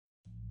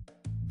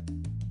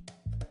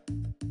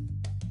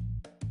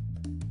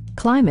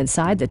Climb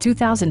inside the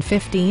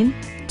 2015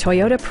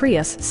 Toyota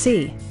Prius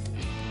C.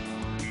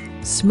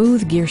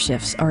 Smooth gear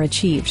shifts are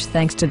achieved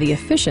thanks to the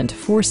efficient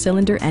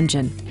 4-cylinder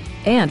engine.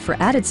 And for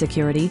added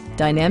security,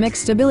 dynamic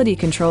stability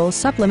control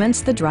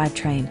supplements the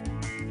drivetrain.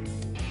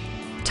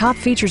 Top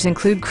features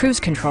include cruise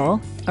control,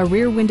 a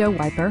rear window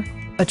wiper,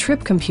 a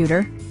trip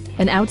computer,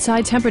 an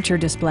outside temperature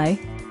display,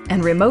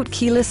 and remote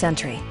keyless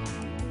entry.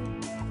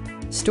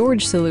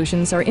 Storage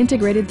solutions are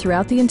integrated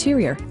throughout the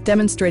interior,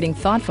 demonstrating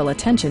thoughtful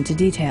attention to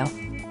detail.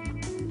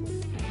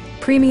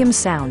 Premium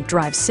sound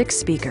drives 6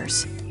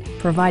 speakers,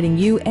 providing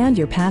you and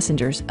your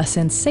passengers a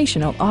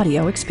sensational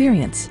audio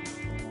experience.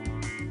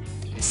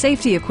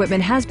 Safety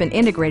equipment has been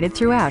integrated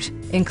throughout,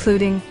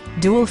 including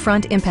dual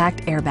front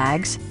impact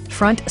airbags,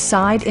 front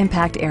side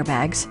impact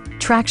airbags,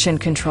 traction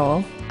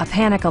control, a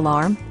panic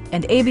alarm,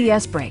 and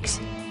ABS brakes.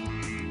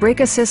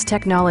 Brake Assist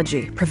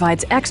technology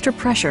provides extra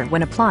pressure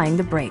when applying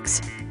the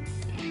brakes.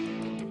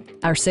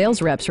 Our sales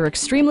reps are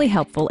extremely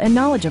helpful and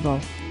knowledgeable.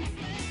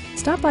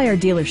 Stop by our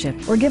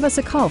dealership or give us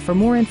a call for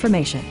more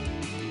information.